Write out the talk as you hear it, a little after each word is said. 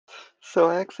So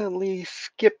I accidentally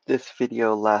skipped this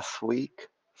video last week,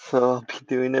 so I'll be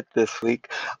doing it this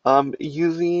week.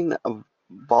 Using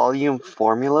volume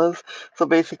formulas. So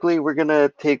basically, we're gonna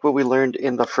take what we learned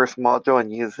in the first module and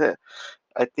use it.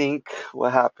 I think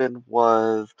what happened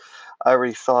was I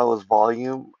already saw it was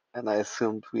volume, and I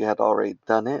assumed we had already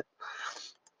done it.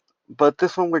 But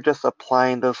this one, we're just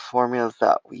applying those formulas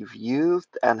that we've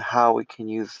used and how we can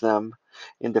use them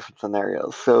in different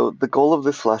scenarios. So the goal of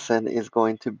this lesson is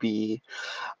going to be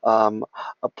um,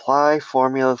 apply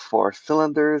formulas for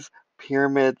cylinders,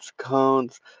 pyramids,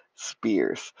 cones,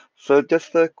 spheres. So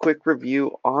just a quick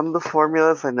review on the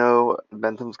formulas. I know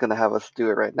Edmentum's going to have us do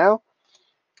it right now,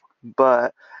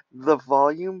 but the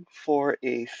volume for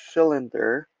a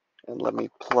cylinder, and let me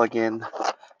plug in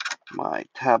my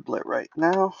tablet right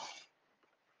now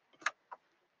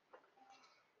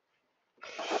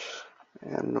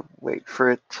and wait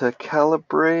for it to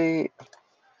calibrate.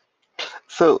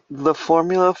 So the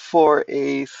formula for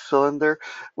a cylinder,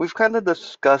 we've kind of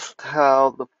discussed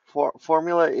how the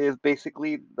formula is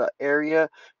basically the area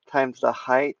times the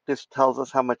height. This tells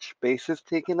us how much space is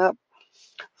taken up.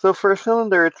 So for a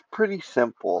cylinder, it's pretty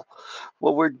simple.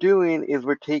 What we're doing is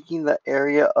we're taking the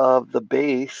area of the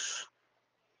base,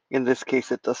 in this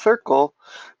case it's a circle,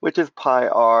 which is pi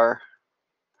r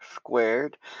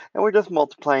squared, and we're just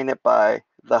multiplying it by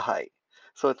the height.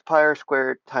 So it's pi r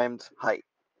squared times height.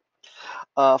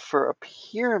 For a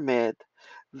pyramid,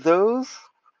 those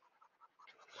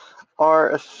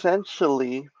are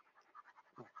essentially,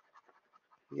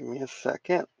 give me a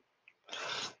second.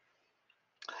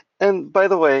 And by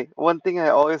the way, one thing I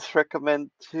always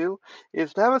recommend too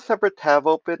is to have a separate tab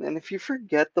open. And if you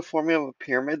forget the formula of a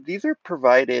pyramid, these are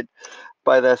provided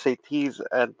by the SATs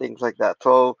and things like that.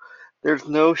 So there's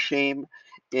no shame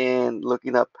in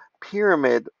looking up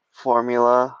pyramid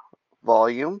formula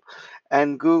volume,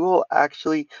 and Google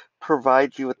actually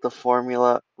provides you with the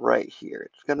formula right here.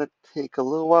 It's going to take a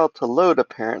little while to load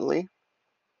apparently.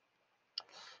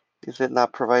 Is it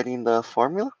not providing the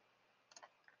formula?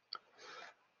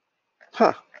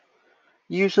 Huh.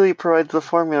 Usually it provides the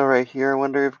formula right here. I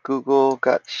wonder if Google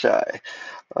got shy.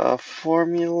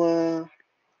 Formula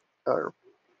or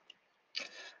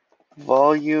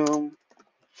volume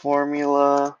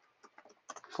formula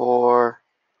for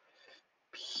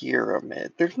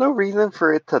pyramid. There's no reason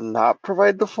for it to not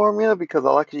provide the formula because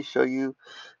I'll actually show you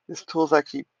this tool is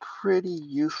actually pretty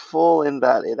useful in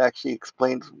that it actually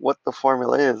explains what the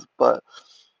formula is, but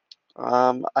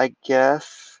I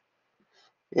guess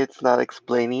it's not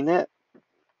explaining it.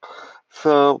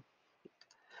 So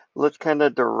let's kind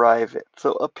of derive it.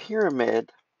 So a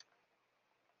pyramid,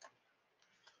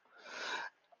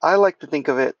 I like to think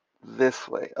of it this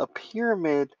way. A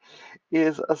pyramid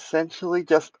is essentially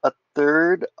just a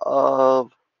third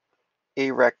of a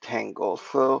rectangle.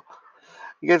 So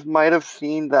you guys might have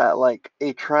seen that like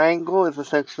a triangle is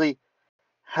essentially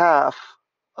half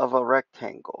of a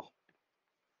rectangle.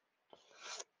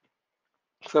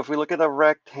 So if we look at a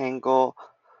rectangle,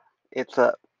 it's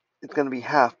going to be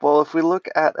half. Well, if we look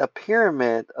at a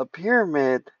pyramid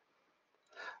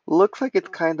looks like it's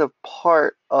kind of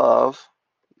part of,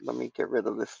 let me get rid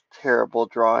of this terrible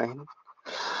drawing.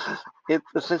 It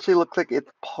essentially looks like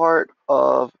it's part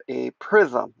of a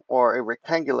prism or a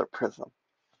rectangular prism.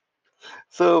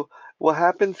 So what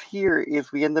happens here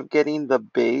is we end up getting the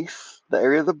base, the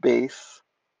area of the base,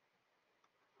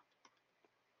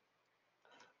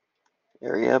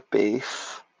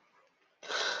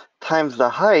 times the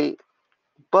height,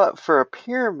 but for a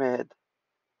pyramid,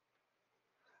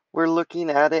 we're looking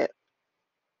at it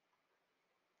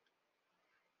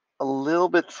a little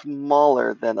bit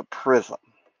smaller than a prism.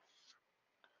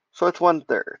 So it's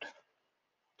 1/3.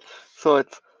 So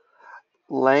it's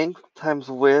length times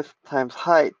width times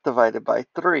height divided by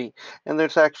 3. And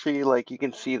there's actually, like, you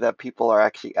can see that people are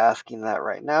actually asking that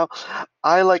right now.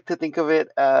 I like to think of it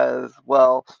as,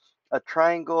 well, a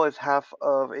triangle is half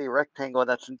of a rectangle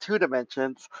that's in 2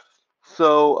 dimensions.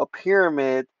 So a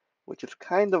pyramid, which is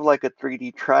kind of like a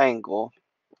 3D triangle,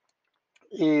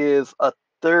 is a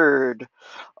third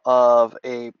of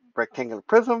a rectangular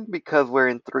prism because we're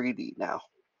in 3D now.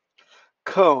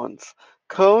 Cones.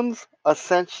 Cones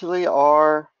essentially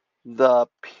are the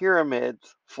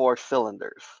pyramids for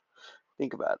cylinders.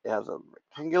 Think about it. It has a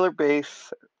rectangular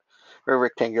base,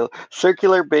 or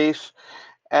circular base,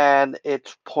 and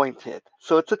it's pointed.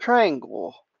 So it's a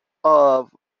triangle of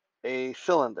a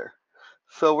cylinder.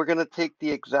 So we're going to take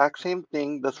the exact same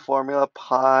thing, this formula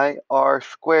pi r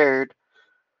squared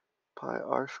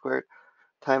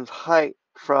times height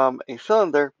from a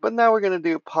cylinder, but now we're going to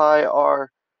do pi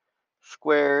r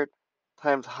squared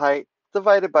times height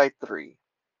divided by 3.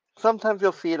 Sometimes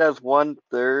you'll see it as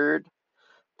 1/3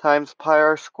 times pi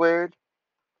r squared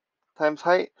times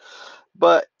height,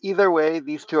 but either way,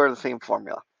 these two are the same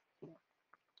formula.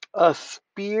 A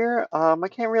sphere, I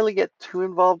can't really get too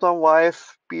involved on why a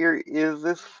sphere is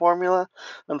this formula.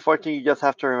 Unfortunately, you just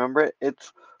have to remember it.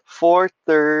 It's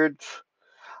 4/3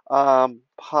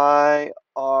 pi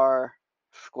r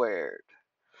squared,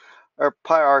 or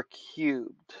pi r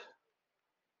cubed.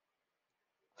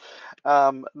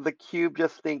 The cube,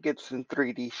 just think it's in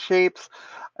 3D shapes,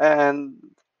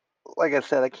 and like I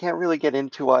said, I can't really get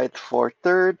into why it's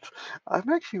 4/3. I'm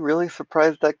actually really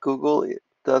surprised that Google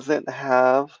doesn't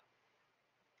have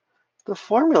the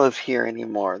formulas here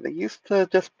anymore. They used to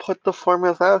just put the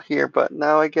formulas out here, but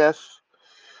now I guess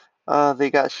they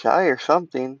got shy or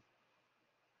something.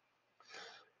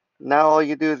 Now all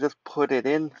you do is just put it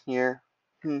in here.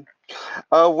 Hmm.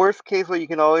 Worst case, what you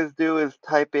can always do is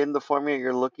type in the formula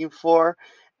you're looking for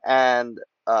and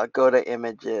go to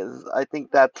images. I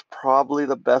think that's probably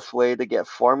the best way to get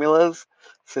formulas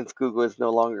since Google is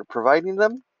no longer providing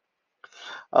them.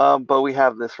 But we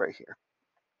have this right here.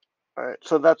 All right,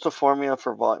 so that's the formula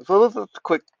for volume. So this is a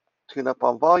quick tune up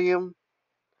on volume.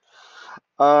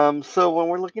 So when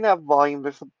we're looking at volume,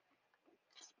 there's a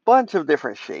bunch of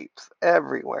different shapes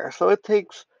everywhere. So it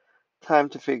takes time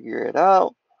to figure it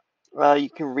out. You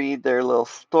can read their little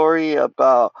story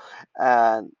about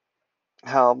and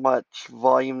how much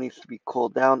volume needs to be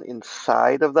cooled down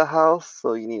inside of the house.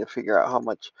 So you need to figure out how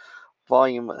much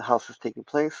volume the house is taking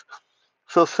place.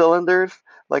 So cylinders,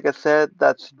 like I said,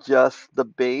 that's just the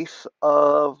base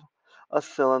of a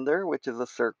cylinder, which is a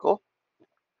circle.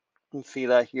 You can see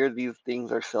that here, these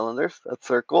things are cylinders, a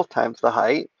circle times the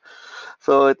height.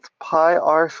 So it's pi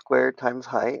r squared times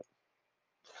height.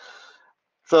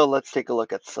 So let's take a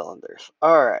look at cylinders.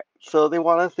 All right, so they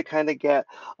want us to kind of get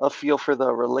a feel for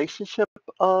the relationship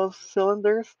of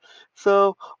cylinders.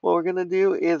 So what we're gonna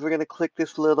do is we're gonna click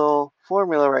this little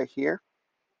formula right here.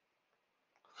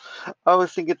 I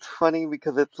always think it's funny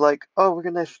because it's like, oh, we're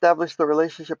gonna establish the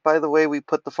relationship. By the way, we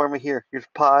put the formula here. Here's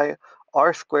pi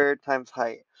r squared times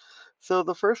height. So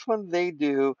the first one they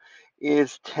do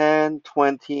is 10,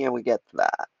 20, and we get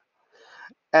that.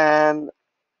 And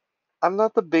I'm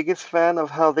not the biggest fan of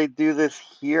how they do this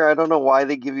here. I don't know why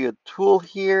they give you a tool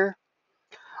here,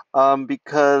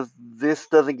 because this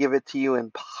doesn't give it to you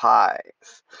in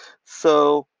pies.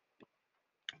 So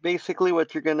basically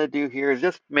what you're going to do here is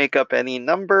just make up any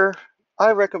number.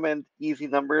 I recommend easy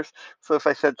numbers. So if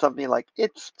I said something like,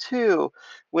 it's 2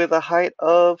 with a height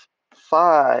of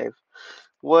 5,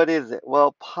 what is it?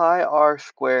 Well, pi r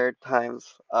squared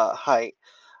times height.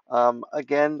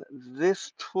 Again,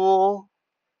 this tool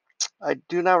I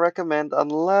do not recommend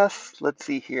unless, let's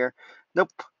see here.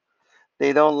 Nope,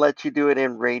 they don't let you do it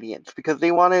in radians because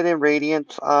they want it in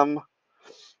radians.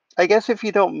 I guess if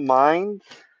you don't mind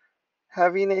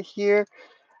having it here,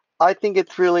 I think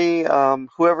it's really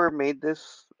whoever made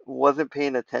this wasn't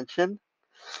paying attention,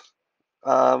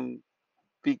 um,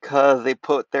 because they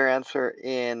put their answer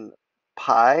in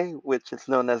pi, which is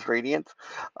known as radians.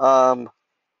 Um,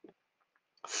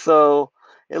 so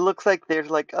it looks like there's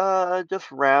like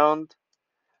just round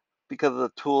because of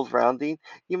the tool's rounding.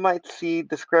 You might see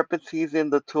discrepancies in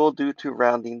the tool due to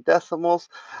rounding decimals.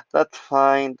 That's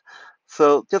fine.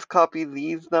 So just copy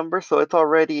these numbers. So it's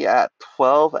already at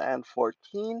 12 and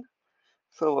 14.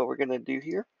 So what we're going to do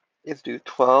here is do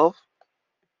 12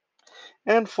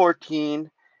 and 14,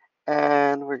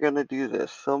 and we're going to do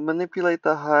this. So manipulate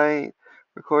the height,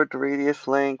 record the radius,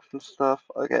 length, and stuff.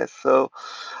 Okay, so,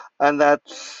 and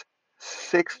that's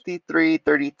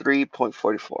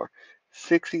 6333.44.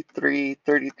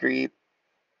 6333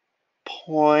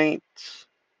 point,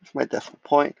 what's my decimal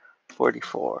point?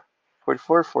 44.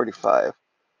 44, 45.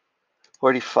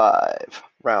 45,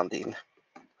 rounding.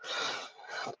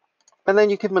 And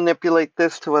then you can manipulate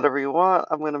this to whatever you want.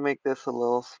 I'm going to make this a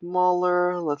little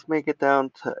smaller. Let's make it down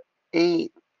to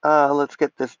 8. Let's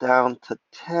get this down to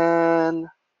 10.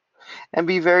 And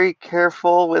be very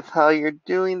careful with how you're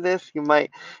doing this. You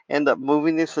might end up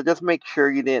moving this, so just make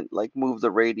sure you didn't like move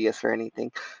the radius or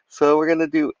anything. So we're going to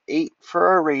do 8 for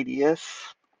our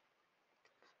radius,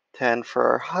 10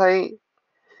 for our height,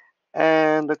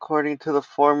 and according to the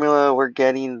formula, we're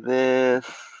getting this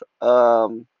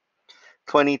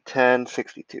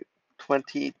 2010.62.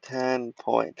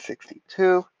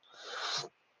 2010.62.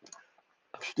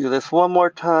 Let's do this one more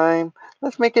time.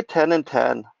 Let's make it 10 and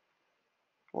 10.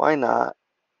 Why not?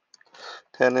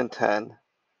 10 and 10.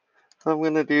 So I'm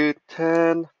going to do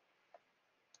 10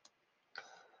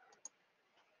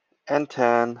 and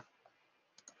 10.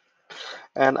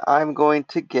 And I'm going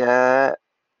to get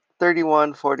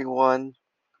 31, 41,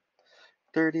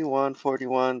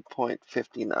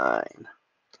 3141.59.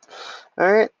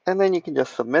 All right, and then you can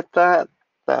just submit that.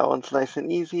 That one's nice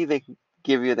and easy. They can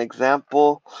give you an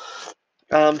example.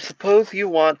 Suppose you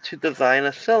want to design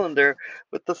a cylinder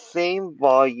with the same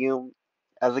volume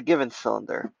as a given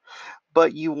cylinder,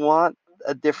 but you want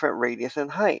a different radius and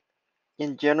height.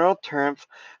 In general terms,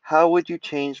 how would you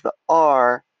change the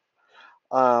R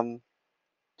to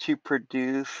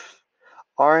produce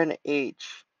R and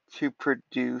H to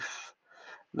produce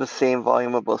the same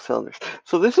volume of both cylinders?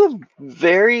 So this is a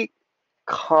very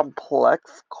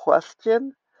complex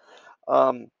question.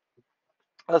 Um,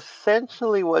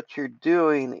 Essentially what you're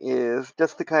doing is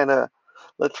just to kind of,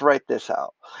 let's write this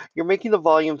out. You're making the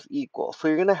volumes equal. So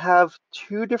you're going to have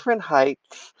two different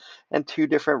heights and two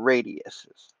different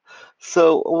radiuses.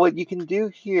 So what you can do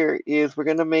here is we're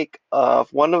going to make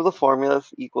one of the formulas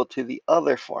equal to the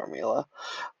other formula,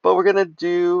 but we're going to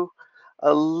do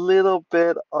a little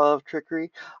bit of trickery.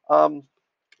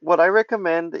 What I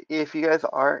recommend, if you guys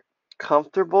aren't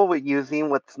comfortable with using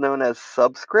what's known as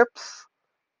subscripts,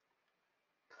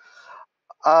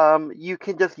 you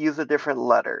can just use the different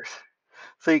letters.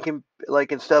 So you can,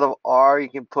 like, instead of R, you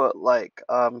can put like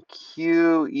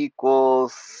Q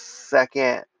equals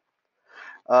second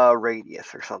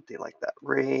radius or something like that.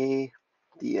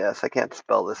 Radius. I can't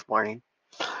spell this morning.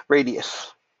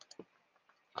 Radius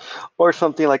or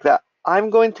something like that.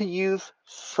 I'm going to use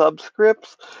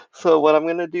subscripts. So what I'm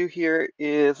going to do here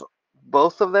is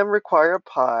both of them require a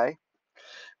pi.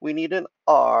 We need an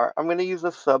R. I'm going to use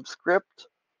a subscript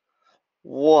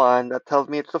 1 that tells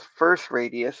me it's the first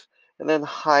radius, and then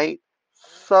height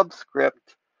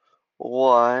subscript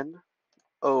 1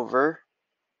 over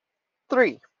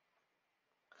 3.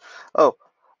 Oh,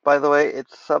 by the way,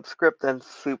 it's subscript and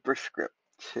superscript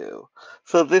 2.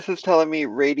 So this is telling me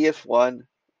radius 1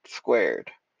 squared.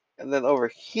 And then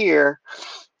over here,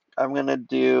 I'm going to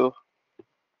do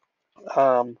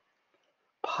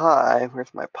pi.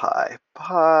 Where's my pi?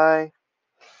 Pi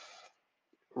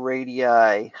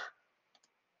radii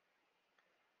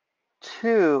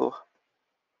 2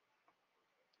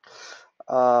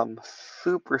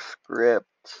 superscript.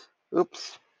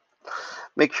 Oops.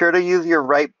 Make sure to use your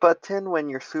right button when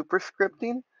you're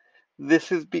superscripting.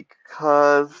 This is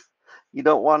because you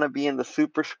don't want to be in the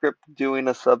superscript doing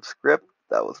a subscript.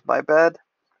 That was my bad.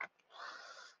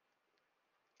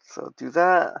 So do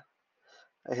that.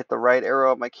 I hit the right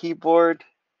arrow on my keyboard.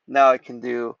 Now I can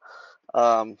do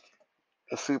a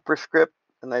superscript,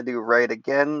 and I do right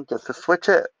again just to switch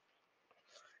it.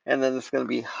 And then it's going to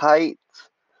be height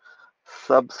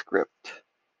subscript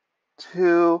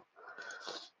 2,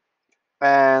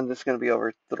 and it's going to be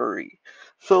over 3.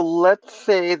 So let's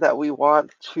say that we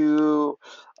want to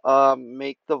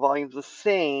make the volumes the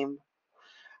same.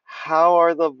 How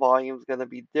are the volumes going to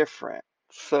be different?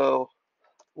 So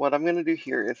what I'm going to do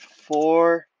here is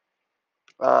for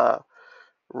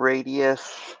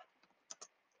radius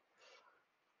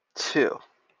 2.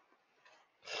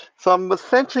 So I'm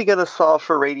essentially going to solve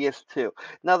for radius 2.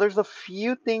 Now there's a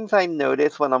few things I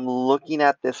notice when I'm looking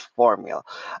at this formula.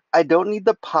 I don't need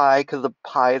the pi because the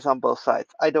pi is on both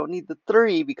sides. I don't need the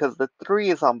 3 because the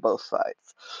 3 is on both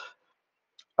sides.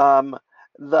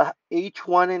 The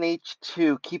H1 and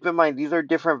H2, keep in mind, these are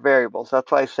different variables.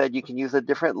 That's why I said you can use a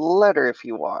different letter if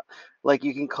you want. Like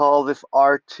you can call this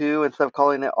R2 instead of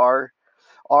calling it R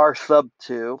sub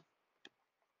 2.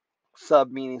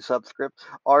 Sub meaning subscript.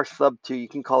 R sub 2, you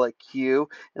can call it Q.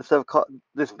 Instead of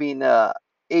this being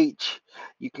H,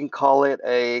 you can call it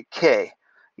a K.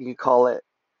 You can call it,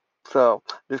 so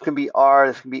this can be R,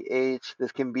 this can be H,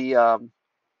 this can be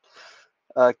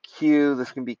Q,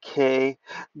 this can be K.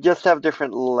 Just have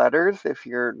different letters if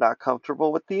you're not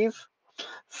comfortable with these.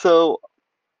 So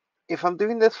if I'm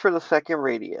doing this for the second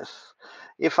radius,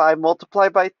 if I multiply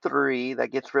by 3,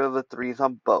 that gets rid of the 3's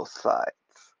on both sides.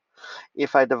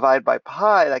 If I divide by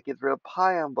pi, that gets rid of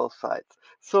pi on both sides.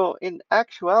 So in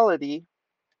actuality,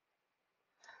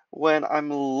 when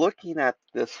I'm looking at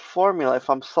this formula, if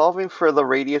I'm solving for the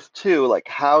radius 2, like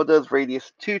how does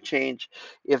radius 2 change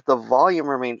if the volume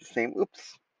remains the same?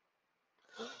 Oops.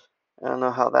 I don't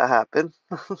know how that happened.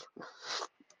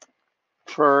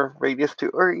 For radius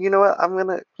 2, or you know what, I'm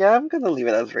gonna leave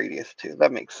it as radius 2.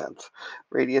 That makes sense.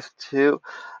 Radius 2.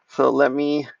 So let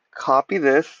me copy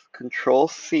this, Control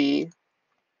C,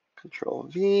 Control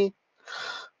V.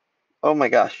 Oh my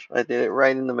gosh, I did it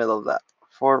right in the middle of that.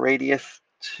 For radius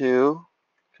 2,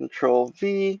 Control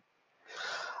V.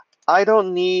 I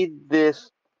don't need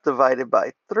this divided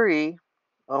by 3.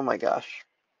 Oh my gosh.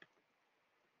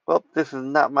 Well, this is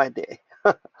not my day.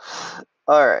 All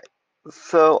right.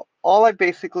 So all I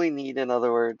basically need, in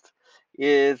other words,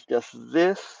 is just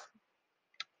this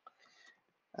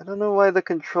I don't know why the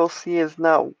Control C is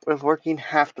working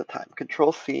half the time.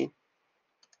 Control C.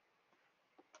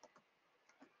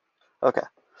 Okay.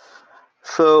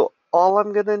 So all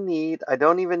I'm gonna need, I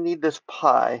don't even need this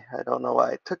pi. I don't know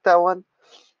why I took that one.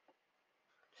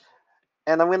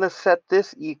 And I'm gonna set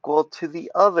this equal to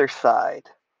the other side.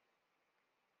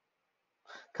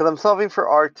 Because I'm solving for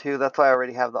R2, that's why I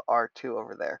already have the R2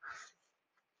 over there.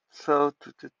 So,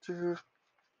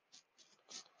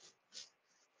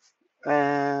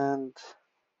 and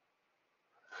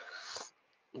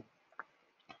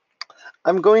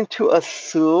I'm going to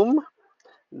assume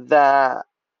that,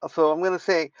 so I'm going to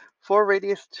say for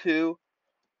radius 2,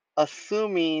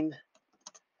 assuming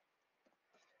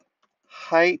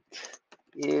height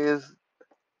is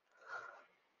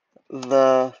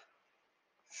the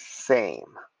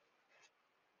same.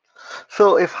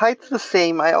 So if height's the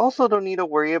same, I also don't need to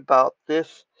worry about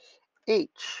this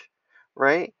h,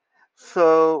 right?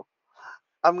 So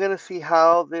I'm going to see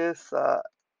how this, or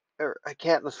I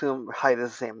can't assume height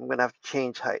is the same. I'm going to have to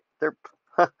change height.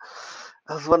 I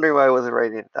was wondering why I wasn't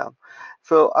writing it down.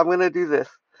 So I'm going to do this.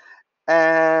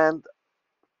 And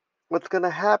what's going to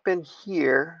happen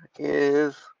here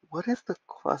is, what is the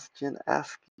question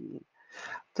asking?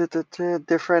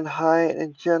 Different height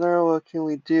in general, what can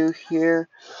we do here?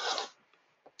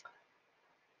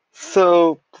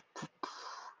 So,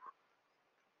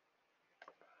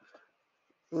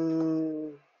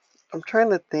 I'm trying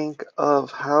to think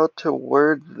of how to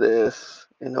word this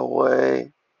in a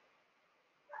way.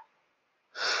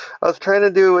 I was trying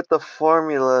to do it with the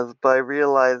formulas, but I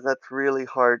realized that's really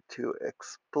hard to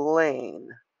explain.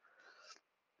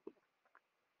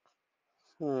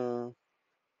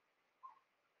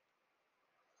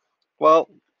 Well,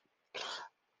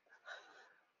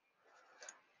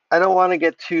 I don't want to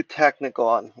get too technical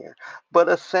on here, but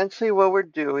essentially what we're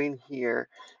doing here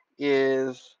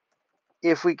is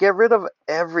if we get rid of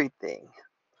everything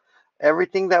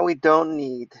that we don't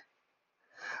need,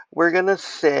 we're going to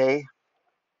say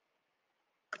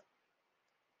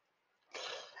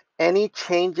any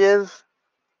changes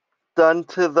done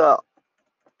to the,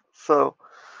 so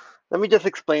let me just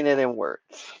explain it in words.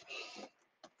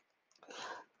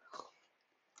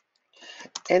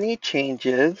 Any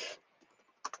changes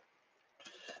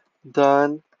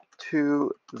done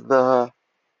to the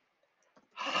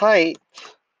height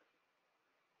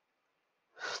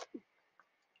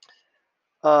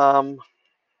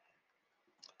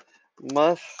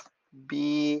must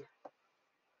be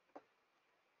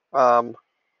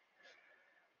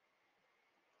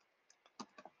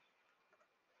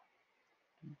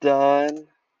done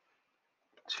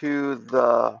to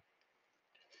the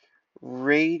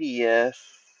radius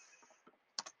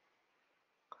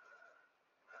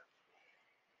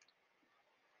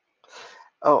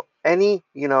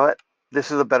you know what?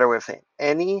 This is a better way of saying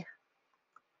any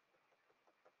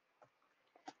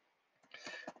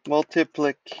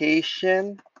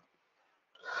multiplication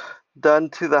done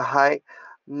to the height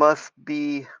must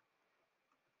be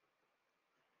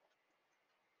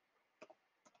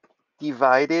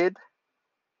divided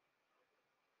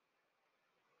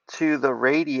to the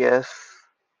radius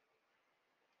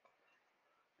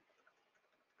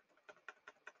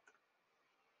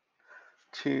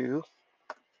to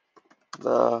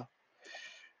the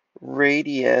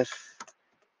radius,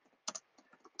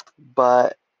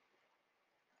 but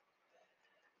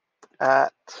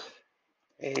at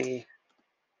a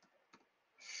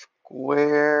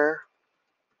square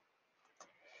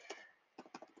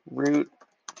root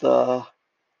the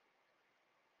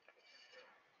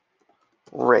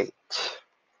rate.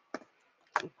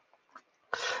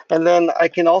 And then I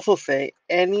can also say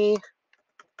any,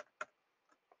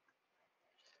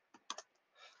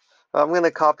 I'm going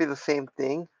to copy the same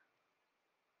thing.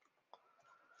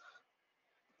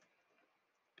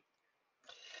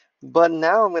 But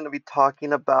now I'm going to be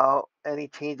talking about any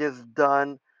changes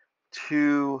done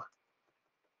to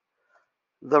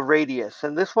the radius.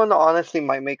 And this one honestly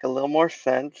might make a little more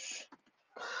sense.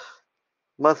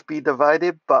 Must be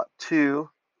divided but to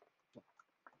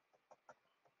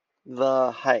the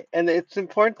height. And it's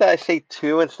important that I say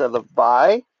to instead of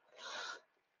by,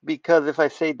 because if I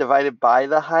say divided by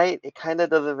the height, it kind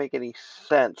of doesn't make any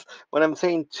sense. When I'm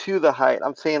saying to the height,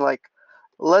 I'm saying like,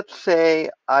 let's say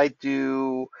I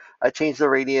change the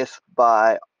radius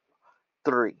by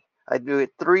 3. I do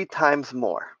it 3 times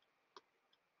more.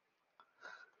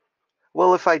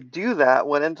 Well, if I do that,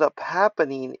 what ends up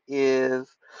happening is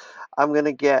I'm going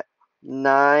to get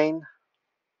 9R,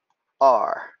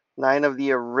 9 of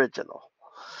the original.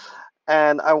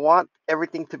 And I want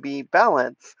everything to be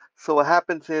balanced. So what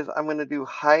happens is I'm going to do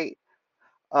height,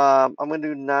 I'm going to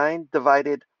do 9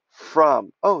 divided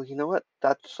from. Oh, you know what?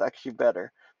 That's actually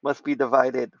better. Must be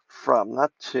divided from,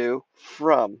 not to,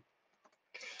 from.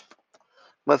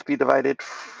 Must be divided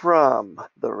from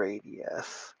the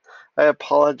radius. I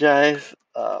apologize.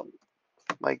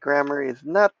 My grammar is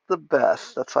not the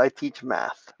best. That's why I teach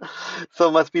math. So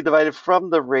it must be divided from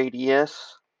the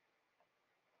radius.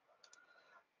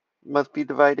 Must be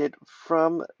divided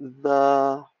from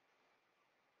the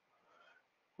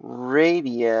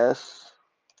radius,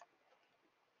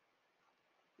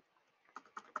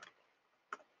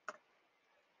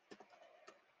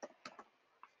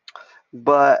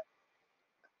 but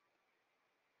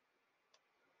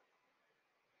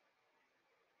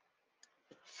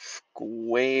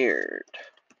squared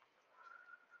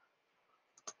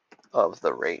of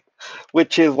the rate,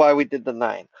 which is why we did the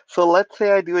 9. So let's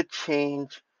say I do a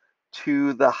change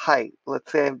to the height.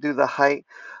 Let's say I do the height,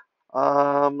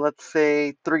 let's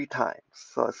say 3 times.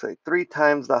 So let's say 3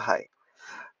 times the height.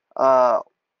 Or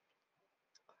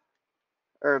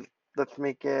let's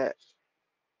make it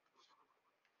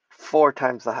 4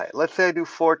 times the height. Let's say I do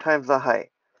 4 times the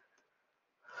height.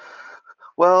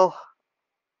 Well,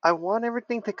 I want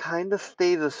everything to kind of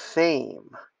stay the same.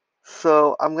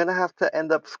 So I'm going to have to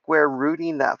end up square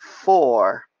rooting that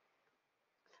 4.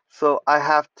 So I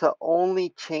have to only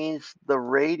change the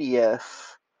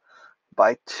radius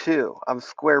by 2. I'm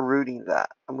square rooting that.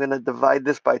 I'm going to divide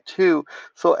this by 2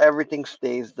 so everything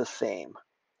stays the same.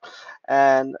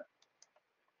 And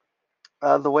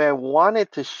the way I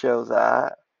wanted to show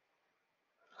that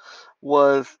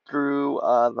was through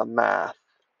the math.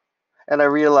 And I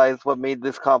realized what made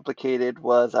this complicated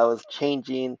was I was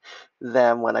changing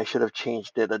them when I should have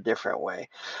changed it a different way.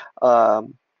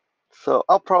 So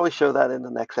I'll probably show that in the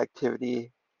next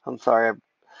activity. I'm sorry, I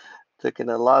took in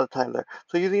a lot of time there.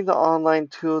 So using the online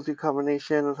tools, you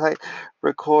combination of height,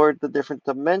 record the different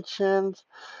dimensions.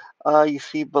 You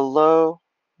see below,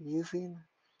 using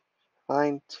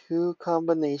find 2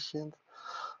 combinations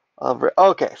of,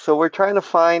 okay, so we're trying to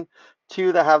find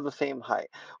 2 that have the same height.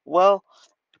 Well,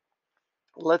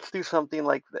 let's do something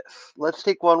like this. Let's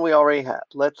take one we already had.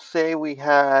 Let's say we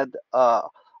had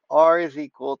R is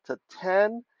equal to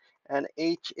 10 and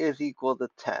H is equal to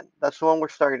 10. That's the one we're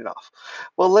starting off.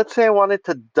 Well, let's say I wanted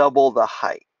to double the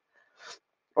height,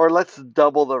 or let's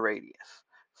double the radius.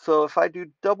 So if I do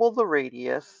double the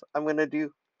radius, I'm going to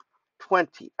do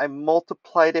 20. I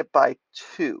multiplied it by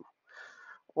 2.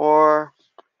 Or,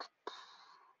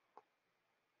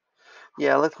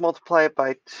 yeah, let's multiply it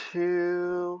by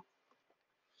 2.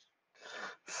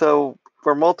 So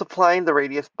we're multiplying the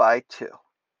radius by 2.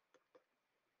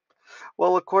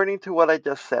 Well, according to what I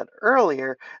just said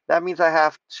earlier, that means I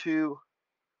have to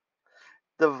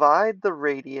divide the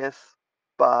radius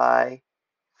by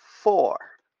 4.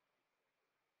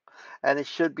 And it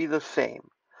should be the same.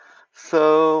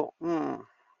 So, I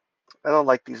don't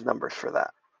like these numbers for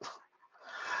that.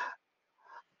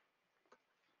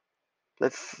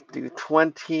 Let's do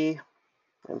 20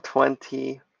 and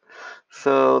 20.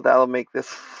 So that'll make this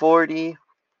 40.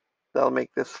 That'll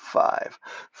make this 5.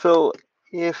 So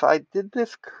if I did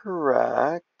this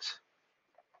correct,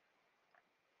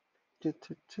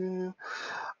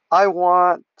 I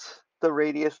want the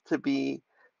radius to be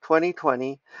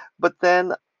 2020, but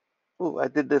then, I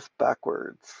did this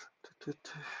backwards.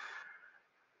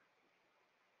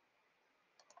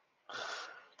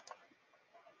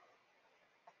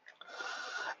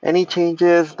 Any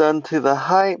changes done to the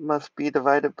height must be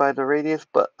divided by the radius,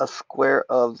 but a square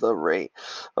of the rate.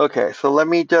 Okay, so let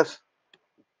me just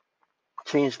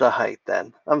change the height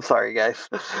then. I'm sorry, guys.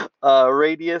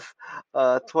 Radius,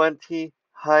 20.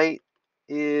 Height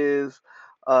is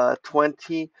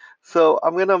 20. So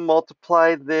I'm going to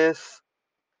multiply this.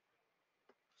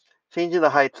 Changing the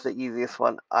height's the easiest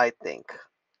one, I think.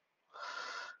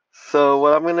 So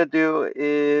what I'm going to do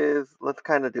is, let's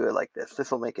kind of do it like this. This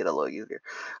will make it a little easier.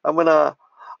 I'm going to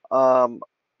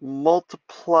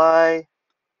multiply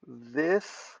this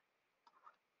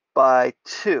by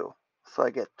 2. So I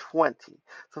get 20.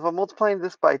 So if I'm multiplying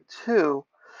this by 2,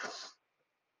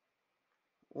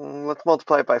 let's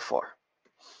multiply it by 4.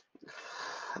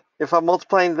 If I'm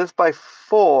multiplying this by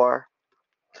 4,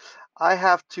 I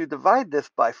have to divide this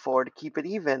by 4 to keep it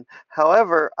even.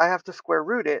 However, I have to square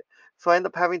root it, so I end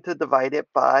up having to divide it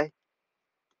by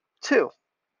 2.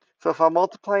 So if I'm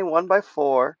multiplying one by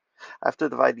 4, I have to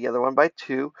divide the other one by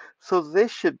 2. So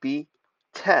this should be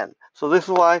 10. So this is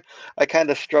why I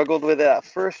kind of struggled with it at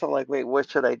first. I'm like, wait, what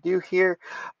should I do here?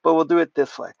 But we'll do it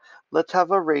this way. Let's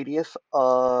have a radius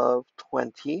of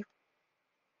 20.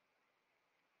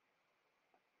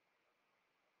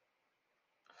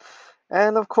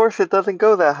 And of course, it doesn't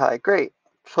go that high. Great.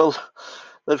 So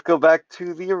Let's go back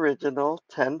to the original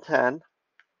 1010.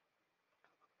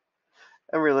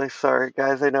 I'm really sorry,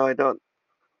 guys. I know I don't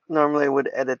normally would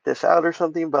edit this out or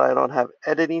something, but I don't have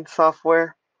editing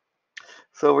software.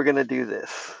 So we're going to do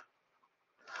this.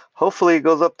 Hopefully it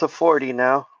goes up to 40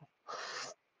 now.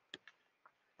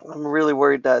 I'm really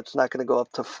worried that it's not going to go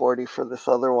up to 40 for this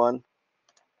other one.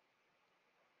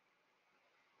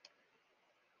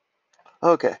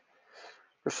 Okay.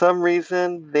 For some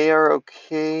reason, they are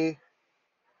okay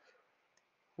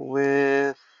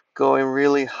with going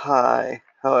really high.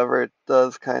 However, it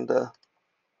does kind of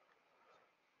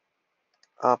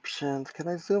options. Can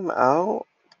I zoom out?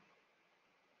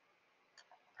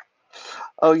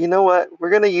 Oh, you know what?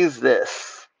 We're going to use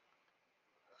this.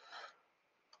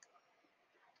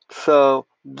 So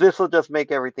this will just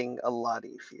make everything a lot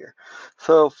easier.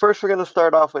 So first we're going to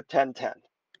start off with 1010.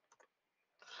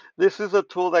 This is a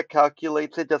tool that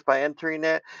calculates it just by entering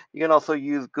it. You can also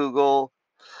use Google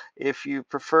if you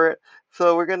prefer it.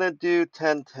 So we're going to do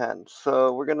 1010.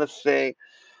 So we're going to say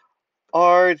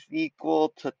R is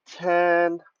equal to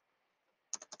 10,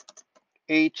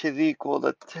 H is equal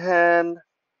to 10,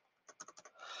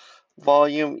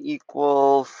 volume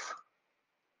equals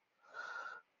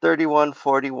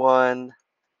 3141,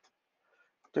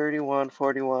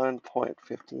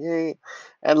 3141.58,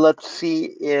 and let's see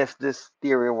if this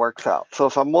theory works out. So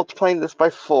if I'm multiplying this by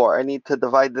 4, I need to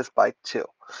divide this by 2.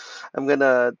 I'm going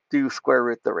to do square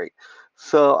root the rate.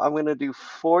 So I'm going to do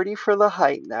 40 for the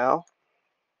height now.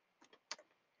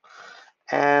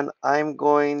 And I'm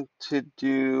going to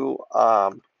do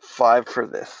 5 for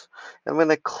this. I'm going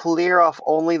to clear off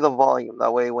only the volume.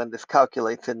 That way when this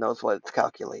calculates, it knows what it's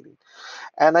calculating.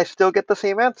 And I still get the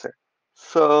same answer.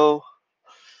 So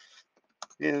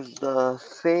is the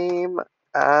same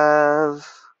as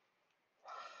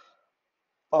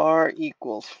R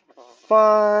equals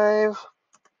 5,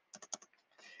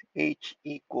 H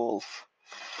equals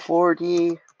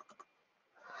 40.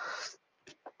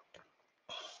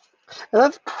 And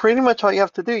that's pretty much all you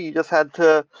have to do. You just had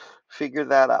to figure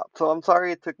that out. So I'm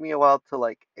sorry it took me a while to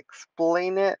like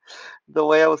explain it the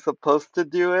way I was supposed to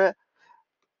do it.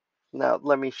 Now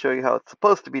let me show you how it's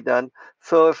supposed to be done.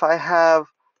 So if I have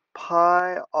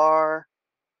pi r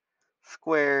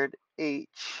squared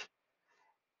h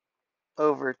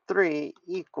over 3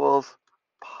 equals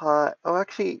pi, oh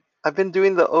actually I've been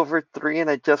doing the over 3 and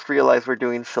I just realized we're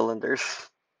doing cylinders.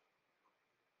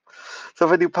 So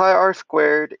if I do pi r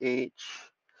squared h,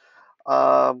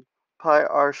 pi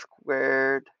r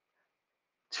squared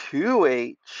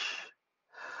 2h,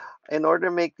 in order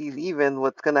to make these even,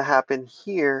 what's going to happen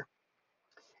here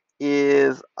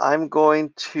is I'm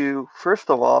going to, first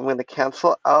of all, I'm going to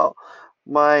cancel out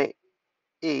my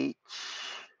h,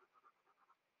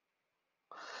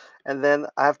 and then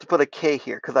I have to put a k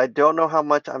here because I don't know how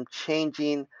much I'm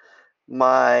changing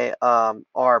my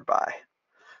r by.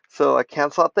 So I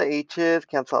cancel out the h's,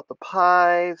 cancel out the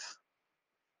pi's,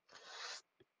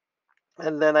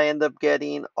 and then I end up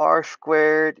getting r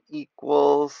squared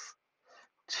equals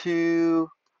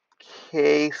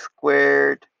 2k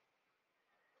squared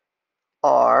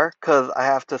r, because I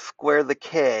have to square the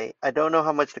k. I don't know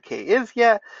how much the k is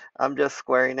yet. I'm just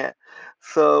squaring it.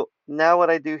 So now what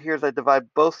I do here is I divide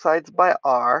both sides by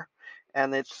r,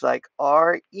 and it's like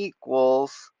r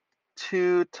equals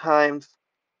 2 times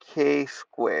k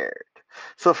squared.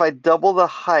 So if I double the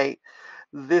height,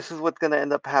 this is what's going to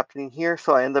end up happening here.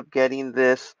 So I end up getting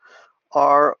this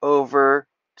r over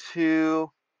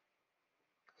 2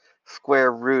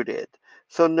 square rooted.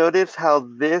 So notice how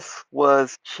this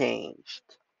was changed.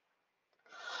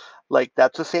 Like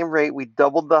that's the same rate. We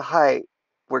doubled the height.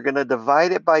 We're going to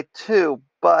divide it by 2,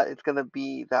 but it's going to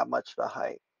be that much the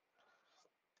height.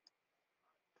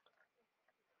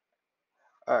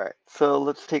 All right, so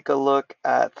let's take a look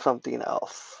at something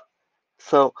else.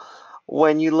 So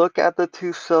when you look at the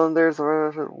two cylinders,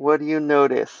 what do you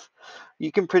notice?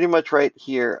 You can pretty much write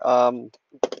here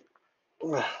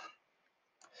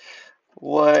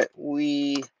what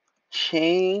we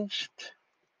changed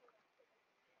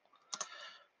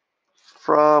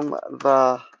from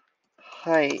the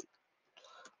height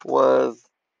was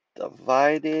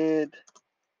divided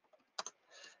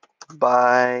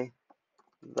by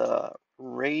the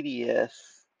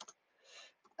radius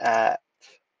at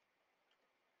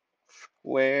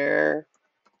square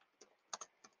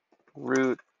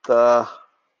root the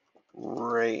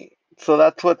rate. So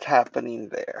that's what's happening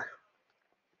there.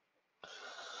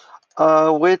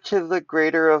 Which is the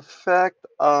greater effect?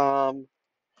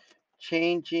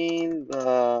 Changing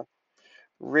the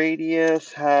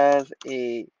radius has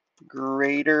a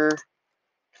greater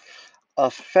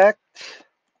effect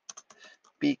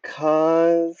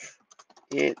because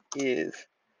it is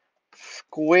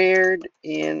squared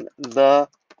in the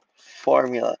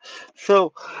formula.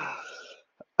 So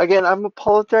again, I'm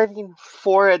apologizing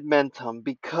for Edmentum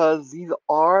because these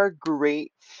are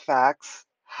great facts.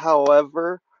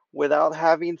 However, without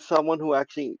having someone who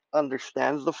actually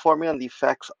understands the formula and the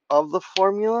effects of the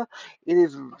formula, it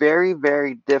is very,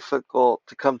 very difficult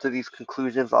to come to these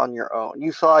conclusions on your own.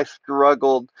 You saw I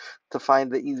struggled to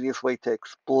find the easiest way to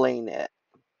explain it.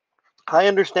 I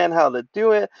understand how to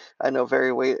do it. I know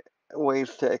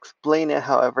ways to explain it.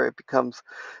 However, it becomes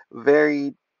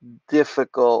very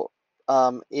difficult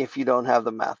if you don't have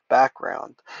the math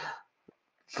background.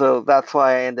 So that's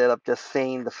why I ended up just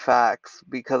saying the facts,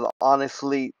 because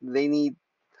honestly, they need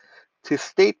to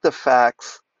state the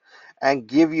facts and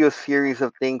give you a series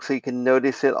of things so you can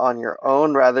notice it on your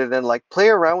own rather than like play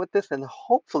around with this and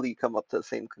hopefully come up to the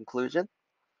same conclusion.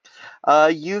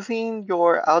 Using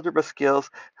your algebra skills,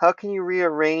 how can you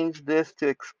rearrange this to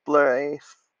express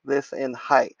this in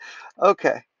height?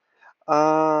 Okay.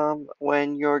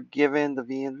 When you're given the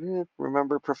v and v,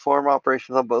 remember perform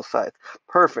operations on both sides.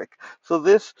 Perfect. So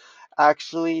this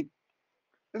actually,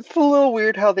 it's a little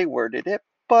weird how they worded it,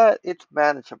 but it's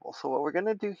manageable. So what we're going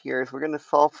to do here is we're going to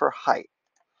solve for height.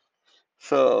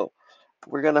 So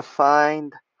we're going to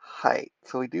find height.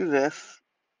 So we do this,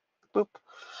 boop.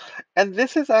 And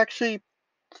this is actually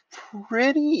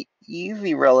pretty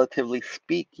easy, relatively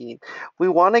speaking. We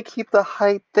want to keep the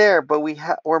height there, but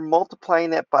we're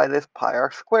multiplying it by this pi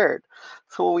r squared.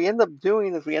 So what we end up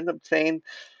doing is we end up saying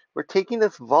we're taking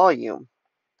this volume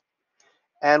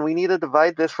and we need to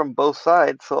divide this from both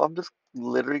sides. So I'm just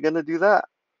literally going to do that.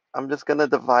 I'm just going to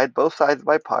divide both sides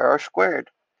by pi r squared.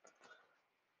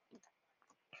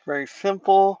 Very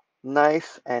simple,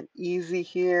 nice and easy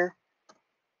here.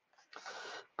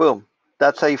 Boom.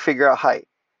 That's how you figure out height.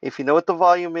 If you know what the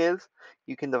volume is,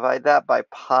 you can divide that by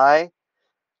pi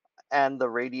and the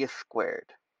radius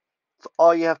squared. That's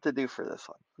all you have to do for this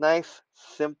one. Nice,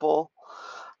 simple.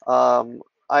 I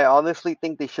honestly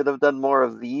think they should have done more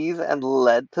of these and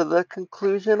led to the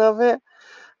conclusion of it,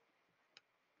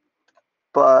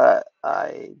 but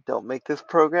I don't make this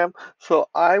program. So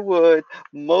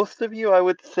most of you, I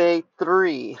would say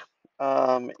 3.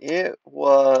 It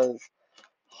was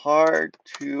hard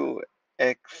to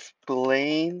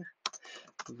explain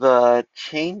the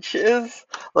changes.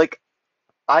 Like,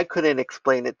 I couldn't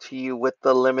explain it to you with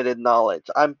the limited knowledge.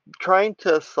 I'm trying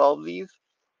to solve these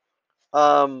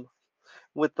um,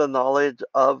 with the knowledge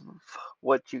of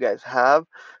what you guys have.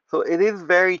 So it is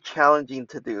very challenging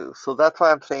to do. So that's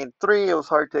why I'm saying 3. It was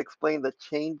hard to explain the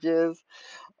changes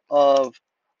of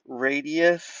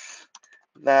radius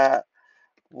that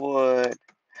would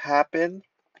happen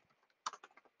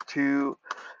to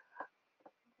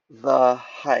the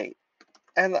height.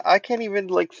 And I can't even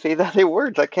like say that in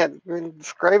words. I can't even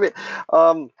describe it.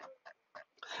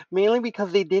 Mainly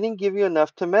because they didn't give you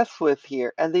enough to mess with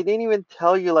here. And they didn't even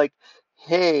tell you like,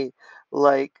 hey,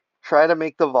 like try to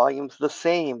make the volumes the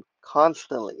same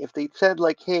constantly. If they said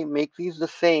like, hey, make these the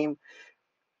same,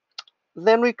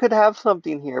 then we could have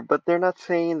something here, but they're not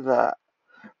saying that.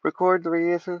 Record the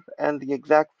radiuses and the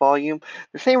exact volume.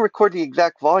 They're saying record the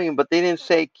exact volume, but they didn't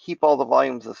say keep all the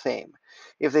volumes the same.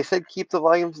 If they said keep the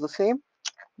volumes the same,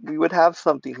 we would have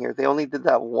something here. They only did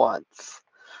that once.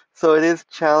 So it is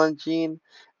challenging,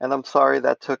 and I'm sorry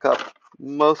that took up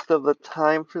most of the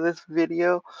time for this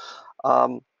video.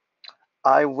 Um,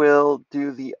 I will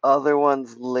do the other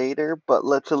ones later, but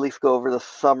let's at least go over the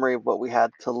summary of what we had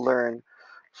to learn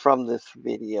from this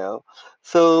video.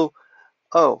 So,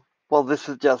 oh, well, this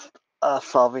is just a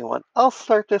solving one. I'll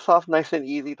start this off nice and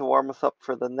easy to warm us up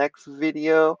for the next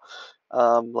video.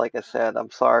 Like I said, I'm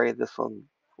sorry this one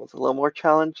was a little more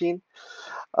challenging.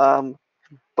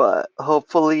 But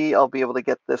hopefully I'll be able to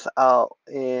get this out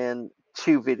in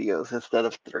 2 videos instead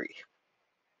of 3.